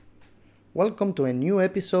Welcome to a new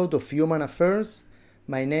episode of Human Affairs.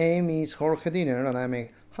 My name is Jorge Diner and I'm a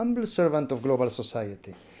humble servant of global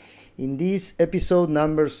society. In this episode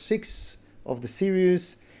number 6 of the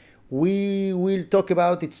series, we will talk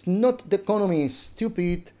about it's not the economy is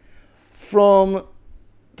stupid, from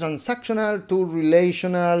transactional to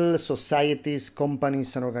relational societies,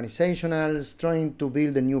 companies and organizations trying to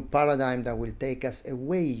build a new paradigm that will take us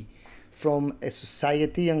away from a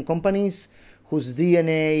society and companies whose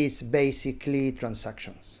DNA is basically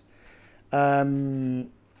transactions. And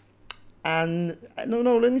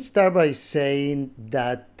let me start by saying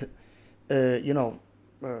that,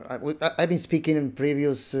 I've been speaking in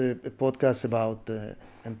previous podcasts about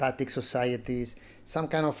empathic societies, some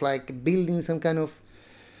kind of like building some kind of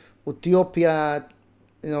utopia,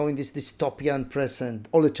 in this dystopian present,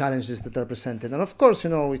 all the challenges that are presented. And of course,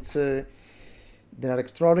 there are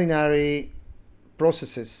extraordinary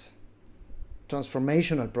processes,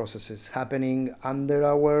 transformational processes happening under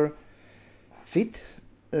our feet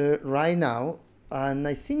right now. And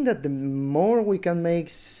I think that the more we can make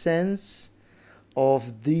sense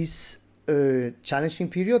of this challenging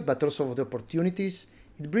period, but also of the opportunities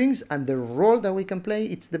it brings and the role that we can play,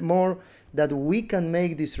 it's the more that we can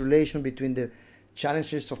make this relation between the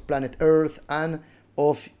challenges of planet Earth and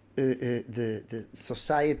of the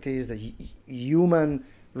societies, the human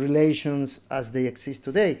relations as they exist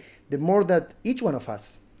today, the more that each one of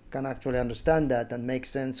us can actually understand that and make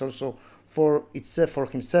sense also for itself, for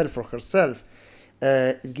himself, for herself,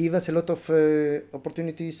 give us a lot of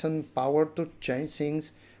opportunities and power to change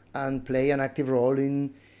things and play an active role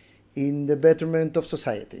in the betterment of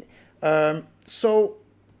society. So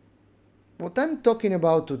what I'm talking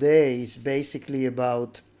about today is basically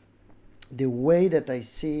about the way that I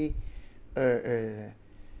see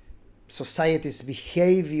society's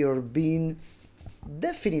behavior being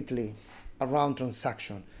definitely around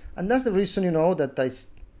transaction. And that's the reason, that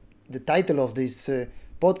the title of this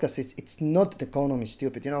podcast is It's Not the Economy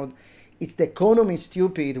Stupid. It's the economy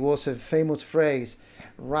stupid was a famous phrase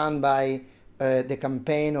run by the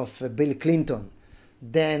campaign of Bill Clinton.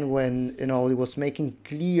 Then when, it was making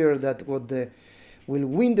clear that what will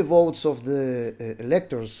win the votes of the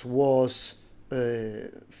electors was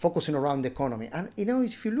focusing around the economy. And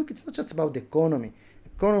if you look, it's not just about the economy.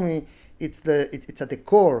 Economy, it's at the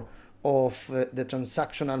core of the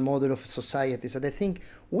transactional model of societies. But I think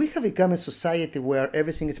we have become a society where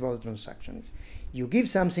everything is about transactions. You give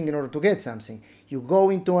something in order to get something. You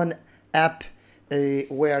go into an app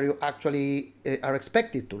where you actually are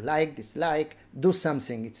expected to like, dislike, do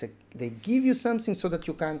something. They give you something so that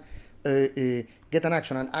you can get an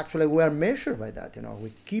action, and actually we are measured by that.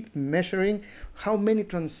 We keep measuring how many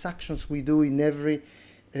transactions we do in every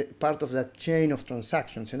part of that chain of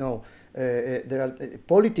transactions. There are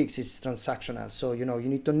politics is transactional, so you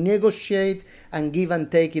need to negotiate and give and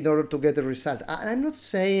take in order to get a result. I'm not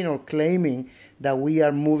saying or claiming that we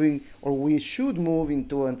are moving or we should move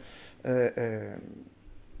into a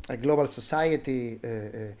global society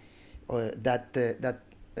that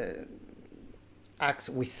acts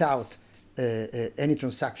without any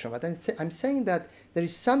transaction. But I'm saying that there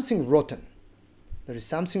is something rotten. There is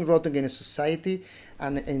something rotten in a society,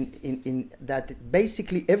 and in that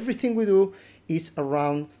basically everything we do is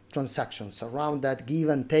around transactions, around that give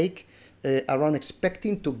and take, around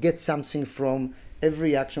expecting to get something from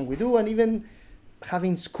every action we do, and even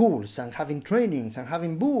having schools and having trainings and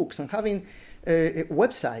having books and having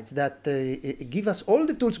websites that give us all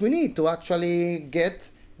the tools we need to actually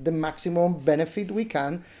get the maximum benefit we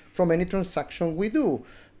can from any transaction we do.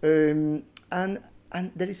 And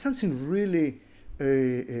there is something really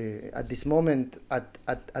at this moment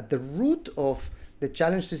at the root of the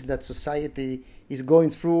challenges that society is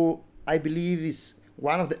going through. I believe is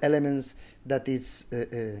one of the elements that is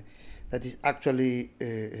actually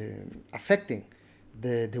affecting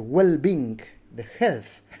the well-being, the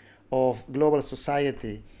health of global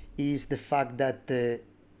society, is the fact that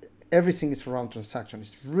everything is around transaction.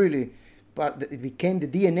 It's really it became the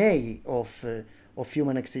DNA of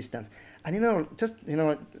human existence. And just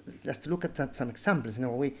to look at some examples.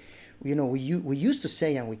 We used to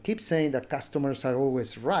say, and we keep saying, that customers are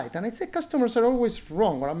always right. And I say customers are always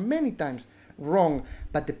wrong, or are many times wrong.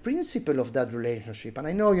 But the principle of that relationship, and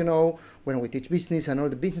I know, when we teach business and all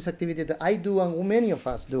the business activity that I do and many of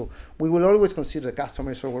us do, we will always consider the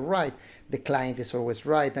customer is always right, the client is always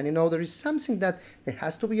right. And there is something that there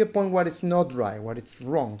has to be a point where it's not right, where it's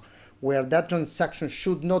wrong, where that transaction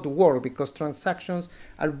should not work, because transactions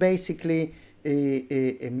are basically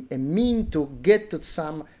a mean to get to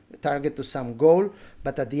some target, to some goal,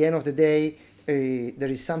 but at the end of the day, there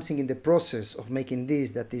is something in the process of making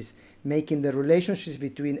this that is making the relationships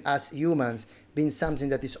between us humans being something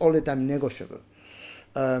that is all the time negotiable.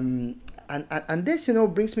 And this,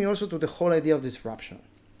 brings me also to the whole idea of disruption.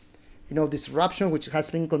 Disruption, which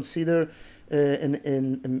has been considered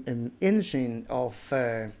an engine of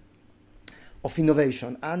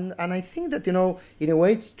innovation, and I think that in a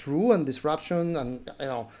way it's true, and disruption, and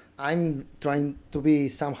I'm trying to be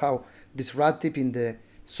somehow disruptive in the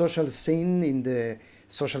social scene,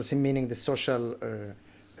 meaning the social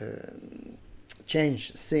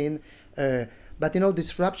change scene, but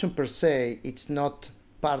disruption per se, it's not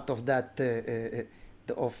part of that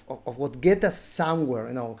of what get us somewhere.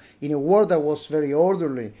 In a world that was very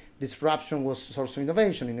orderly, disruption was source of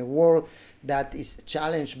innovation. In a world that is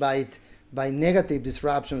challenged by negative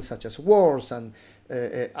disruptions such as wars and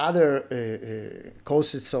other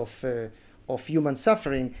causes of human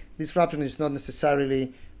suffering, disruption is not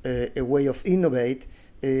necessarily a way of innovate,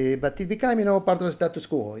 but it became part of the status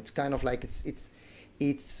quo. It's kind of like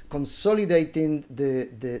it's consolidating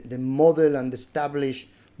the model and established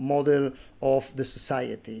model of the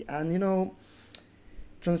society. And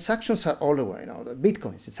transactions are all over. The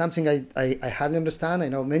bitcoins, it's something I hardly understand. I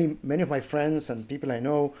know many of my friends and people I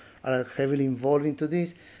know are heavily involved into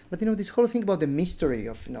this, but this whole thing about the mystery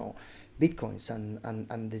of bitcoins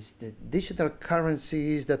and the digital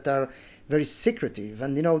currencies that are very secretive,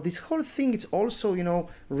 and this whole thing is also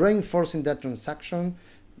reinforcing that transactional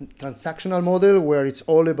model where it's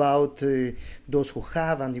all about those who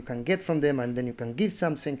have, and you can get from them, and then you can give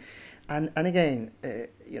something, and again there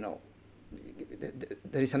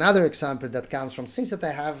is another example that comes from things that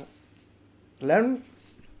I have learned,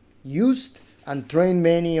 used, and trained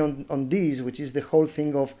many on this, which is the whole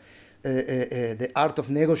thing of the art of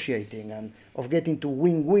negotiating and of getting to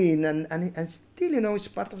win-win, and still it's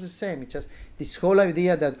part of the same. It's just this whole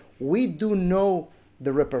idea that we do know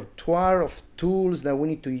the repertoire of tools that we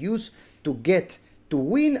need to use to get to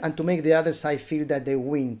win and to make the other side feel that they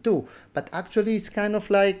win too. But actually it's kind of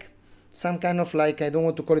like some kind of like, I don't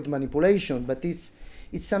want to call it manipulation, but it's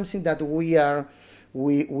something that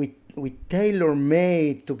we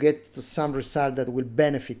tailor-made to get to some result that will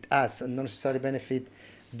benefit us and not necessarily benefit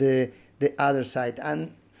the other side.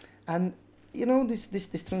 And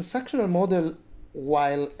this transactional model,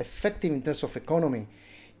 while effective in terms of economy,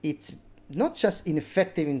 it's not just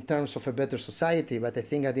ineffective in terms of a better society, but I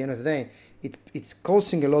think at the end of the day, it's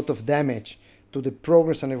causing a lot of damage to the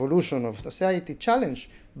progress and evolution of society, challenged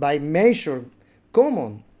by major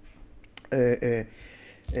common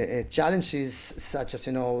challenges such as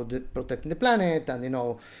protecting the planet, and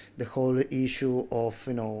the whole issue of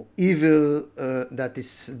evil that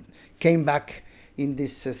came back in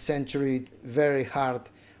this century very hard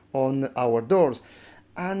on our doors,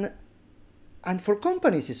 and for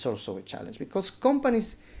companies it's also a challenge, because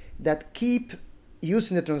companies that keep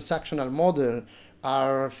using the transactional model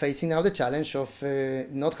are facing now the challenge of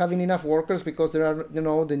not having enough workers, because there are,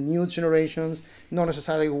 the new generations not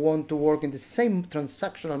necessarily want to work in the same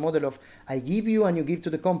transactional model of I give you and you give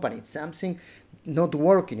to the company. It's something not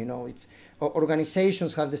working, It's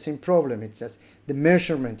organizations have the same problem. It's just the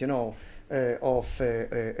measurement, of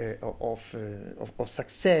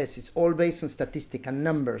success. It's all based on statistics and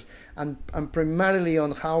numbers, and primarily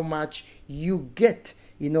on how much you get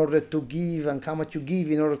in order to give and how much you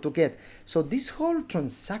give in order to get. So this whole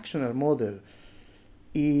transactional model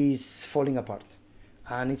is falling apart,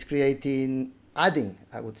 and it's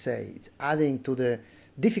adding to the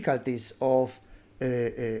difficulties of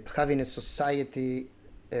having a society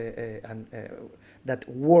that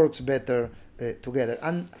works better together.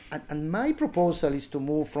 And my proposal is to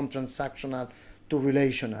move from transactional to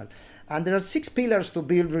relational. And there are 6 pillars to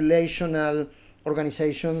build relational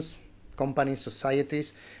organizations, companies,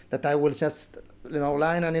 societies, that I will just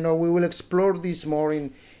line, and we will explore this more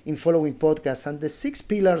in following podcasts. And the 6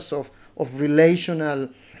 pillars of relational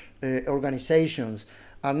organizations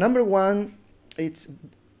are: number 1, it's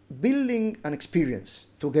building an experience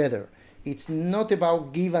together. It's not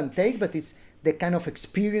about give and take, but it's the kind of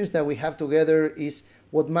experience that we have together is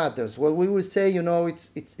what matters. Well, we will say,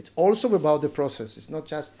 it's also about the process. It's not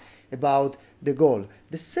just about the goal.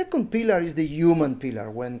 The second pillar is the human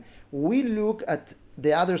pillar. When we look at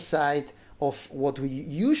the other side of what we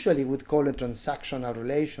usually would call a transactional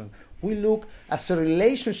relation, we look as a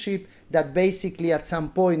relationship that basically at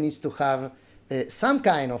some point needs to have some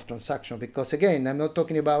kind of transaction, because again, I'm not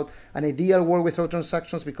talking about an ideal world without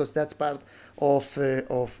transactions, because that's part of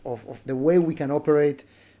the way we can operate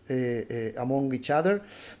among each other.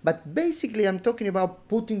 But basically, I'm talking about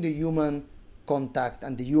putting the human contact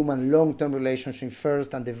and the human long-term relationship first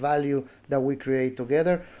and the value that we create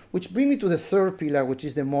together, which brings me to the third pillar, which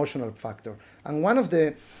is the emotional factor. And one of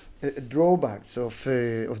the drawbacks of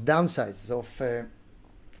downsides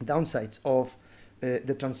of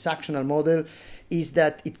the transactional model is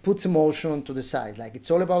that it puts emotion to the side. Like,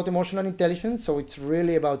 it's all about emotional intelligence, so it's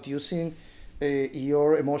really about using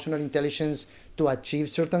your emotional intelligence to achieve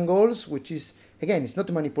certain goals, which is, again, it's not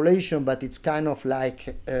a manipulation, but it's kind of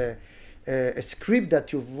like a script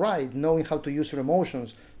that you write, knowing how to use your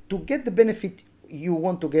emotions to get the benefit you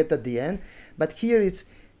want to get at the end. But here it's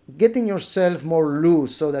getting yourself more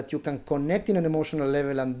loose so that you can connect in an emotional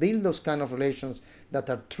level and build those kind of relations that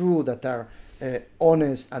are true, that are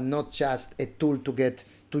honest, and not just a tool to get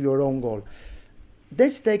to your own goal.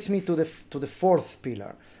 This takes me to the fourth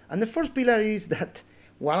pillar. And the fourth pillar is that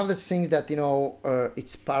one of the things that,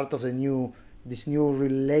 it's part of this new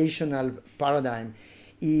relational paradigm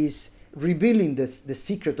is revealing the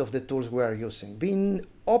secret of the tools we are using, being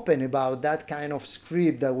open about that kind of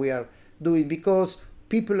script that we are doing, because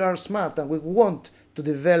people are smart and we want to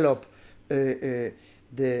develop the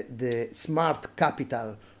smart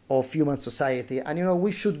capital of human society. And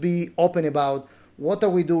we should be open about what are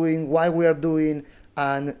we doing, why we are doing,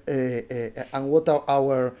 and what are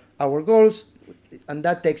our goals. And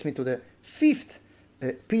that takes me to the fifth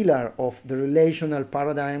pillar of the relational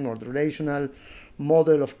paradigm, or the relational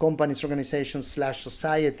model of companies, organizations /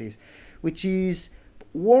 societies, which is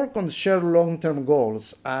work on shared long-term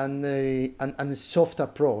goals and a soft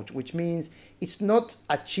approach, which means it's not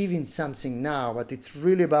achieving something now, but it's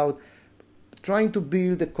really about trying to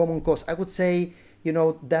build a common cause. I would say,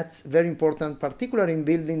 that's very important, particularly in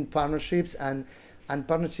building partnerships and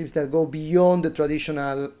partnerships that go beyond the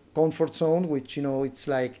traditional comfort zone, which, it's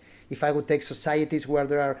like, if I would take societies where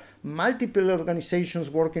there are multiple organizations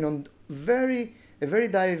working on a very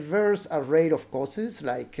diverse array of causes,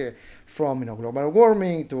 like from global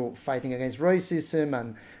warming to fighting against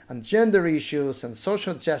racism and gender issues and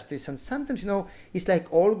social justice. And sometimes, it's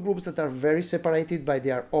like all groups that are very separated by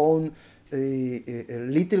their own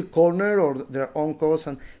little corner or their own cause,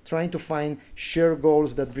 and trying to find shared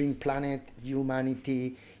goals that bring planet,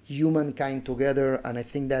 humanity, humankind together. And I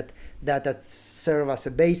think that serve as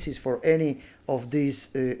a basis for any of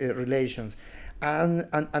these relations. And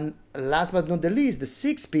last but not the least, the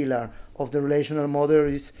sixth pillar of the relational model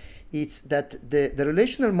is that the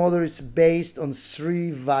relational model is based on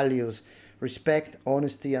three values: respect,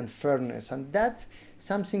 honesty, and fairness. And that's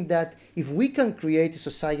something that, if we can create a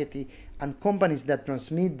society and companies that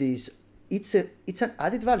transmit this, it's an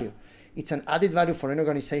added value. It's an added value for any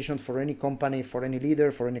organization, for any company, for any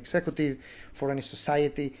leader, for any executive, for any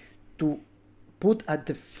society, to put at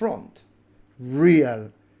the front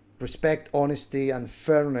real respect, honesty, and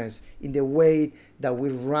fairness in the way that we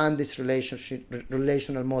run this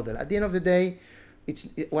relational model. At the end of the day,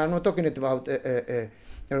 we're not talking about a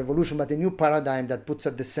revolution, but a new paradigm that puts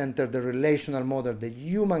at the center the relational model, the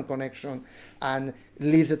human connection, and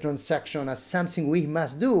leaves the transaction as something we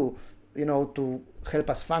must do, to help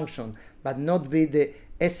us function, but not be the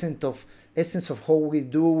essence of how we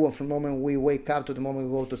do from the moment we wake up to the moment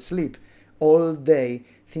we go to sleep, all day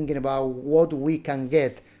thinking about what we can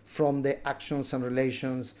get from the actions and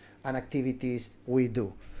relations and activities we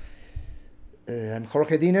do. I'm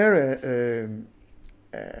Jorge Diner,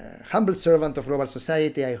 humble servant of global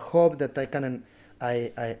society. I hope that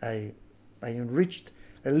I enriched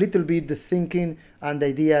a little bit the thinking and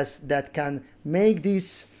ideas that can make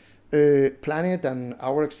this planet and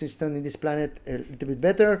our existence in this planet a little bit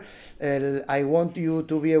better. I want you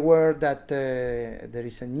to be aware that there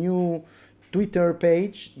is a new Twitter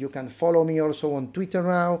page. You can follow me also on Twitter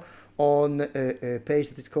now, on a page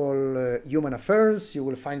that is called Human Affairs. You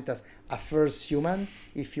will find it as Affairs Human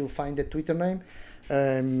if you find the Twitter name.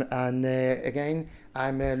 Again,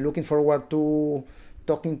 I'm looking forward to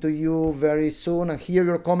talking to you very soon and hear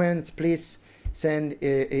your comments. Please send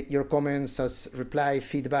your comments as reply,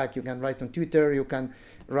 feedback. You can write on Twitter. You can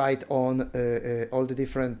write on all the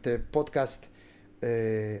different podcast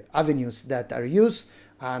avenues that are used.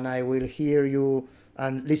 And I will hear you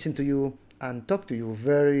and listen to you and talk to you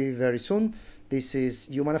very, very soon. This is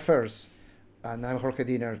Human Affairs, and I'm Jorge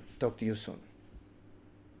Diner. Talk to you soon.